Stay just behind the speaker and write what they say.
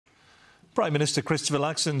Prime Minister Christopher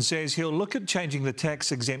Luxon says he'll look at changing the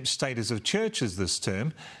tax-exempt status of churches this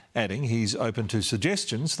term, adding he's open to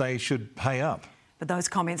suggestions they should pay up. But those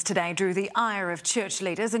comments today drew the ire of church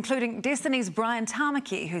leaders, including Destiny's Brian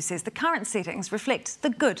Tamaki, who says the current settings reflect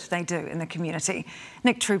the good they do in the community.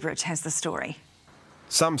 Nick Trubridge has the story.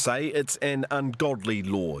 Some say it's an ungodly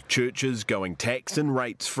law, churches going tax and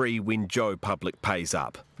rates free when Joe Public pays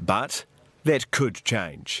up. But that could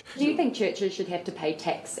change. Do you think churches should have to pay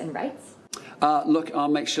tax and rates? Look,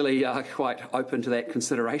 I'm actually quite open to that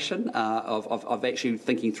consideration of actually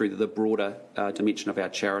thinking through the broader dimension of our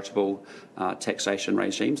charitable taxation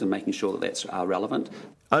regimes and making sure that that's relevant.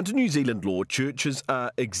 Under New Zealand law, churches are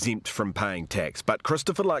exempt from paying tax, but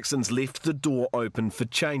Christopher Luxon's left the door open for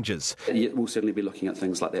changes. Yeah, we'll certainly be looking at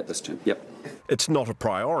things like that this term, yep. It's not a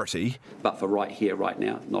priority. But for right here, right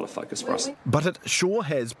now, not a focus for us. But it sure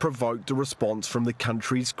has provoked a response from the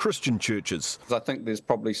country's Christian churches. I think there's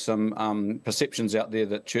probably some perceptions out there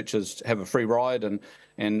that churches have a free ride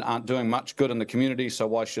and aren't doing much good in the community, so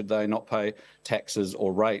why should they not pay taxes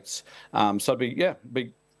or rates? So it'd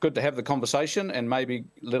be good to have the conversation and maybe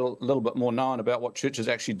a little bit more known about what churches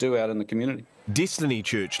actually do out in the community. Destiny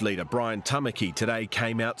Church leader Brian Tamaki today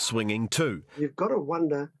came out swinging too. You've got to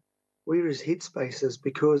wonder where his headspace is,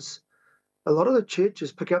 because a lot of the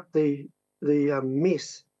churches pick up the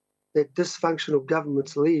mess that dysfunctional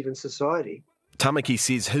governments leave in society. Tamaki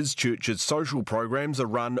says his church's social programs are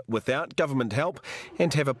run without government help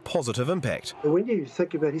and have a positive impact. And when you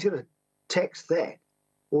think about he's going to tax that,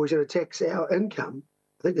 or he's going to tax our income,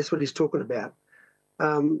 I think that's what he's talking about.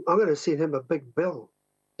 I'm going to send him a big bill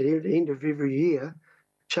at the end of every year,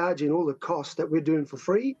 charging all the costs that we're doing for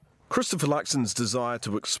free. Christopher Luxon's desire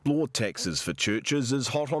to explore taxes for churches is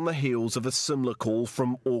hot on the heels of a similar call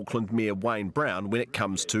from Auckland Mayor Wayne Brown when it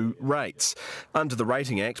comes to rates. Under the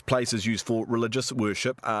Rating Act, places used for religious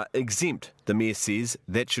worship are exempt. The Mayor says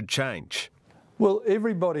that should change. Well,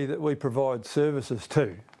 everybody that we provide services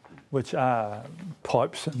to, which are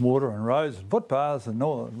pipes and water and roads and footpaths and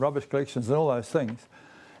all rubbish collections and all those things,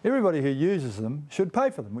 everybody who uses them should pay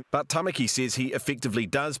for them. But Tamaki says he effectively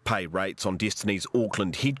does pay rates on Destiny's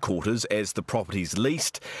Auckland headquarters as the property's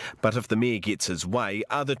leased. But if the Mayor gets his way,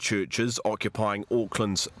 other churches occupying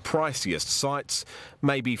Auckland's priciest sites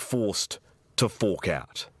may be forced to fork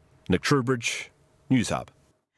out. Nick Trubridge, Newshub.